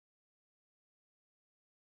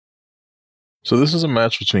So this is a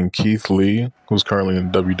match between Keith Lee, who's currently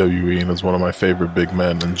in WWE and is one of my favorite big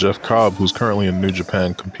men, and Jeff Cobb, who's currently in New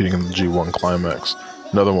Japan competing in the G1 Climax,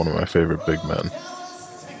 another one of my favorite big men.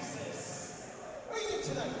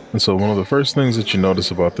 And so one of the first things that you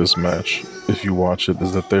notice about this match, if you watch it,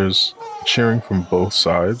 is that there's cheering from both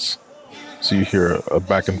sides. So you hear a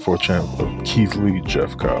back and forth chant of Keith Lee,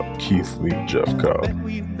 Jeff Cobb, Keith Lee, Jeff Cobb.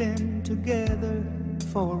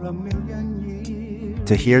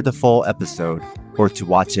 To hear the full episode or to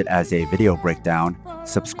watch it as a video breakdown,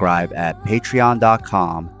 subscribe at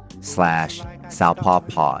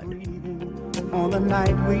patreon.com/southpawpod. On the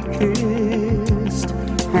night we kissed,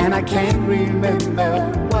 and I can't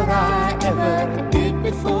remember what I ever did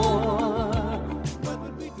before.